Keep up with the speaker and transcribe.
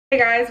Hey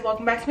guys,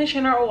 welcome back to my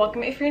channel, or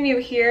welcome if you're new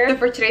here. So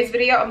for today's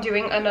video, I'm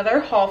doing another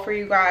haul for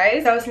you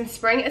guys. So since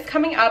spring is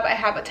coming up, I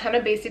have a ton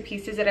of basic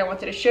pieces that I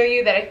wanted to show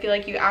you that I feel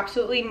like you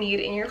absolutely need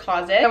in your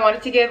closet. I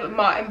wanted to give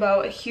MOTT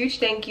BOW a huge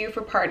thank you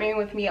for partnering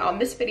with me on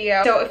this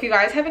video. So if you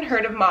guys haven't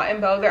heard of MOTT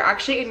BOW, they're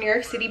actually a New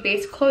York City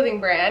based clothing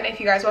brand. If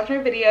you guys watch my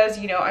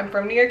videos, you know I'm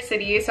from New York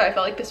City, so I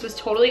felt like this was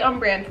totally on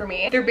brand for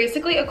me. They're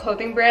basically a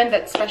clothing brand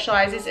that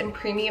specializes in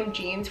premium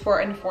jeans for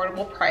an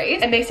affordable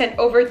price, and they sent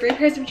over 3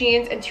 pairs of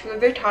jeans and 2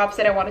 of their tops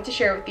that I wanted to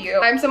share with you.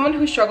 I'm someone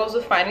who struggles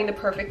with finding the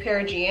perfect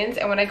pair of jeans,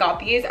 and when I got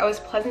these, I was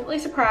pleasantly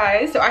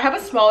surprised. So I have a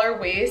smaller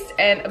waist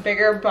and a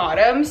bigger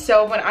bottom,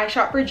 so when I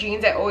shop for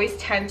jeans, I always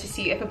tend to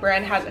see if a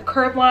brand has a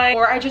curve line,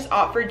 or I just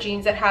opt for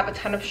jeans that have a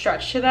ton of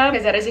stretch to them,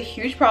 because that is a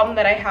huge problem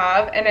that I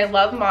have. And I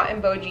love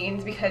MOTT BOW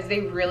jeans because they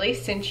really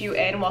cinch you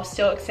in while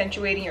still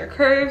accentuating your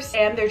curves,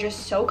 and they're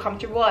just so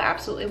comfortable. I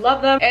absolutely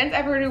love them, and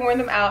I've already worn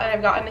them out and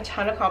I've gotten a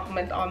ton of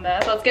compliments on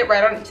them. So let's get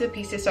right on into the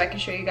pieces so I can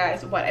show you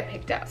guys what I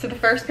picked up. So the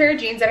first pair of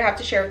jeans that I have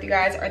to share with you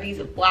guys are these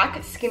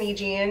black skinny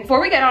jeans.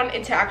 Before we get on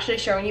into actually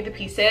showing you the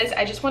pieces,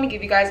 I just want to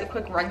give you guys a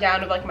quick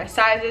rundown of like my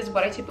sizes,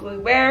 what I typically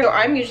wear. So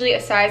I'm usually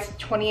a size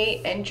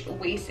 28-inch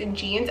waist in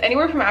jeans,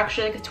 anywhere from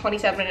actually like a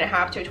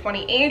 27.5 to a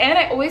 28, and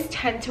I always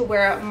tend to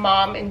wear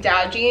mom and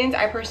dad jeans.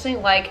 I personally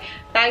like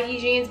baggy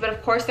jeans, but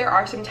of course there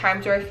are some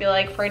times where I feel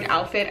like for an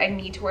outfit I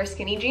need to wear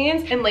skinny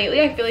jeans, and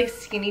lately I feel like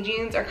skinny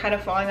jeans are kind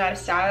of falling out of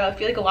style. I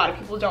feel like a lot of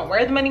people don't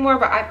wear them anymore,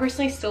 but I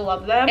personally still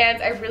love them,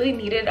 and I really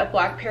needed a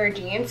black pair of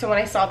jeans, so when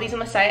I saw these on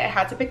the site I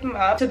had to pick them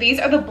up. So these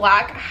are the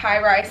black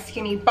high-rise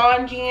skinny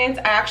bond jeans.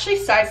 I actually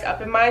sized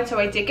up in mine, so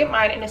I did get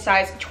mine in a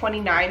size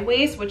 29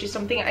 waist, which is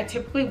something I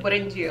typically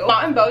wouldn't do.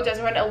 MOTT BOW does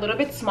run a little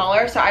bit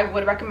smaller, so I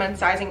would recommend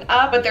sizing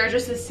up, but they're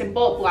just a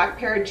simple black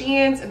pair of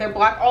jeans. They're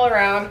black all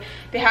around.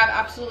 They have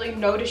absolutely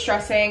no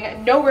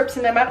distressing, no rips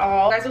in them at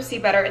all. You guys will see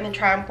better in the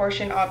try-on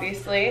portion,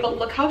 obviously, but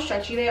look how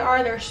stretchy they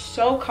are. They're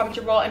so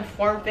comfortable and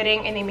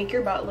form-fitting, and they make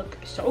your butt look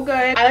so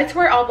good. I like to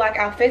wear all black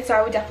outfits, so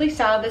I would definitely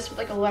style this with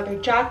like a leather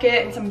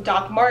jacket and some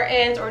Doc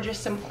Martens or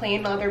just some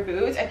plain leather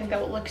boots. I think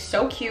that would look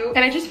so cute,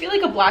 and I just feel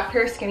like a black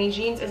pair of skinny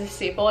jeans is a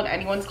staple in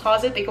anyone's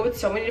closet. They go with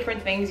so many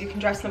different things. You can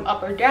dress them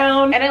up or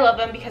down, and I love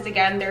them because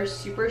again they're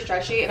super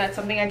stretchy, and that's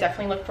something I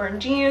definitely look for in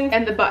jeans.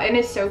 And the button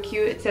is so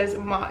cute. It says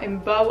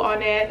MOTT BOW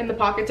on it, and the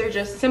pockets are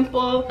just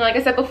simple. And like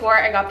I said before,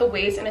 I got the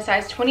waist in a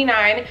size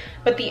 29,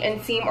 but the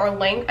inseam or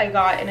length I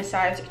got in a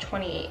size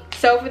 28.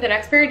 So for the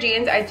next pair of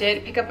jeans, I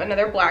did pick up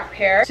another black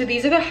pair. So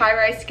these are the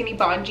high-rise skinny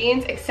bond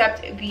jeans,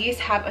 except these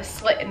have a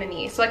slit in the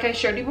knee. So like I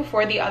showed you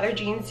before, the other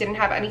jeans didn't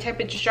have any type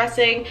of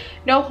distressing,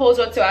 no holes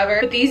whatsoever,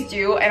 but these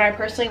do, and I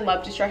personally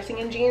love distressing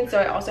in jeans, so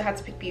I also had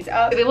to pick these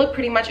up. So they look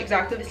pretty much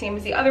exactly the same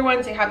as the other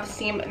ones. They have the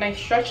same nice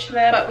stretch to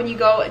them, but when you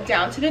go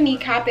down to the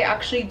kneecap, they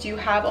actually do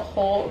have a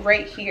hole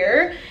right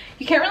here.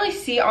 You can't really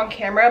see on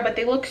camera, but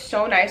they look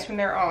so nice when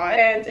they're on,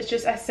 and it's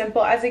just as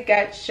simple as it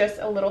gets, just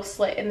a little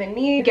slit in the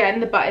knee. Again,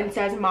 the button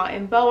says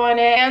MOTT BOW on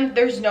it, and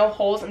there's no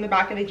holes in the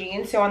back of the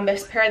jeans, so on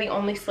this pair the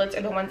only slits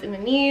are the ones in the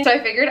knee. So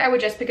I figured I would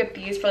just pick up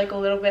these for like a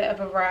little bit of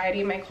a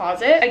variety in my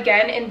closet.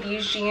 Again, in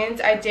these jeans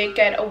I did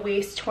get a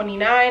waist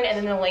 29, and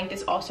then the length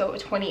is also a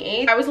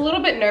 28. I was a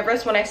little bit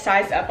nervous when I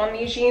sized up on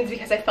these jeans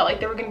because I felt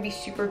like they were going to be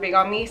super big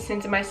on me,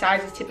 since my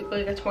size is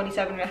typically like a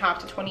 27.5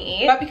 to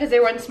 28, but because they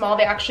run small,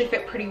 they actually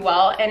fit pretty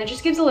well, and it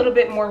just gives a little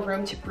bit more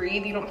room to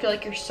breathe. You don't feel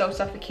like you're so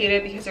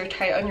suffocated because they're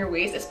tight on your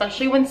waist,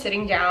 especially when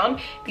sitting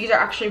down. These are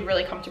actually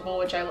really comfortable,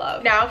 which I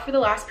love. Now for the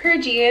last pair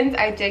of jeans,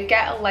 I did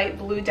get a light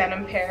blue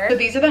denim pair. So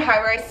these are the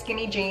high-rise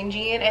skinny Jane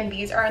jean, and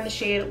these are in the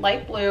shade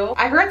light blue.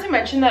 I forgot to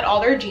mention that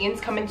all their jeans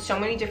come in so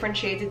many different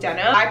shades of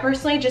denim. I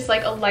personally just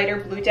like a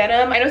lighter blue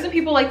denim. I know some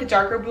people like the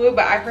darker blue,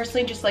 but I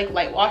personally just like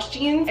light wash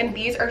jeans, and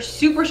these are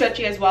super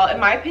stretchy as well. In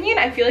my opinion,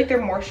 I feel like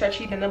they're more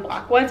stretchy than the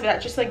black ones, but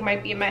that just like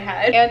might be in my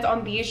head. And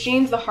on these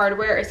jeans, the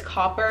hardware is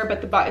copper,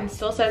 but the button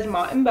still says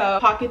MOTT BOW.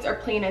 Pockets are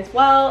plain as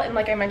well, and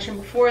like I mentioned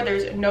before,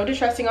 there's no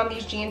distressing on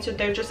these jeans, so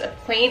they're just a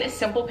plain,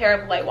 simple pair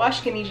of light wash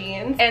skinny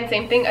jeans. And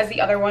same thing as the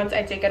other ones,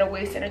 I did get a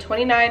waist in a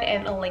 29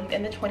 and a length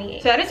in the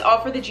 28. So that is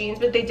all for the jeans,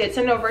 but they did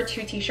send over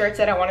 2 t-shirts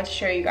that I wanted to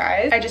show you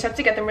guys. I just have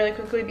to get them really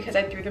quickly because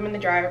I threw them in the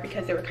dryer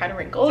because they were kind of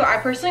wrinkled. So I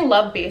personally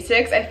love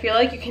basics. I feel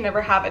like you can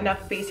never have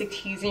enough basic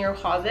tees in your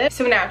closet,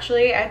 so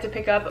naturally I had to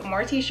pick up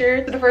more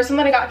t-shirts. So the first one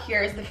that I got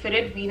here is the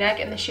fitted v-neck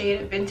in the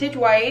shade vintage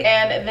white,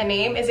 and the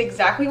name is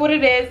exactly what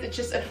it is. It's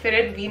just a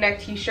fitted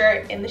v-neck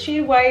t-shirt in the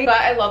shade white, but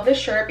I love this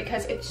shirt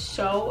because it's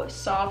so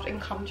soft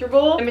and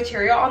comfortable. The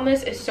material on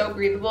this is so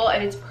breathable,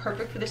 and it's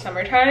perfect for the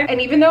summertime.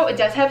 And even though it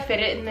does have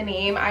fitted in the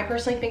name, I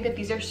personally think that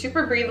these are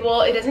super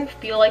breathable. It doesn't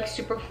feel like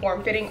super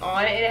form-fitting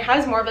on, and it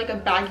has more of like a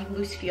baggy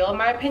loose feel in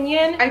my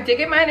opinion. I did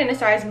get mine in a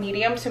size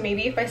medium, so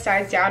maybe if I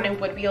sized down it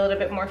would be a little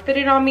bit more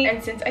fitted on me,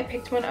 and since I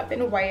picked one up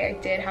in white, I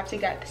did have to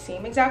get the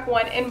same exact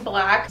one in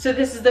black. So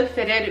this is the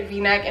fitted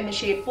v-neck in the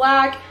shade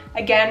black.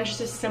 Again,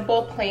 just a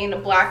simple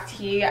plain black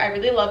tee. I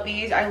really love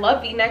these. I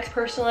love v-necks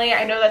personally.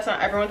 I know that's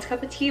not everyone's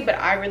cup of tea, but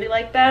I really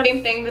like them.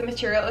 Same thing, the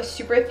material is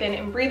super thin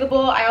and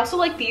breathable. I also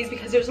like these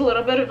because there's a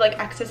little bit of like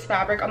excess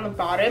fabric on the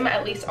bottom,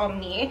 at least on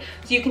me,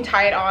 so you can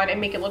tie it on and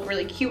make it look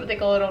really cute with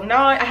like a little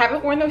knot. I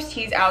haven't worn those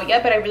tees out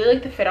yet, but I really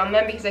like the fit on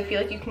them because I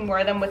feel like you can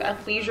wear them with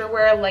athleisure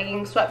wear,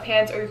 leggings,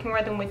 sweatpants, or you can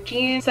wear them with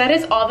jeans. So that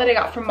is all that I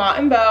got from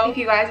MOTT BOW. If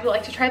you guys would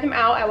like to try them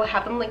out, I will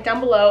have them linked down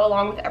below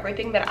along with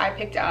everything that I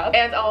picked up,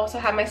 and I'll also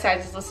have my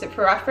sizes listed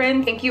for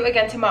reference. Thank you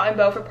again to MOTT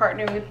BOW for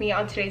partnering with me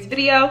on today's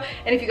video,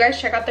 and if you guys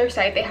check out their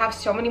site, they have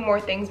so many more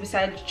things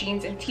besides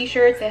jeans and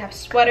t-shirts. They have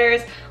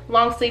sweaters,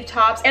 long sleeve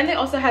tops, and they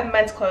also have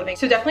men's clothing,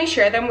 so definitely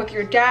share them with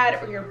your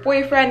dad or your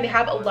boyfriend. They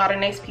have a lot of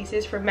nice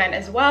pieces for men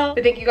as well.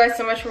 But thank you guys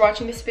so much for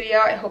watching this video.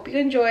 I hope you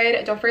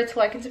enjoyed. Don't forget to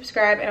like and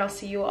subscribe, and I'll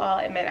see you all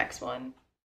in my next one.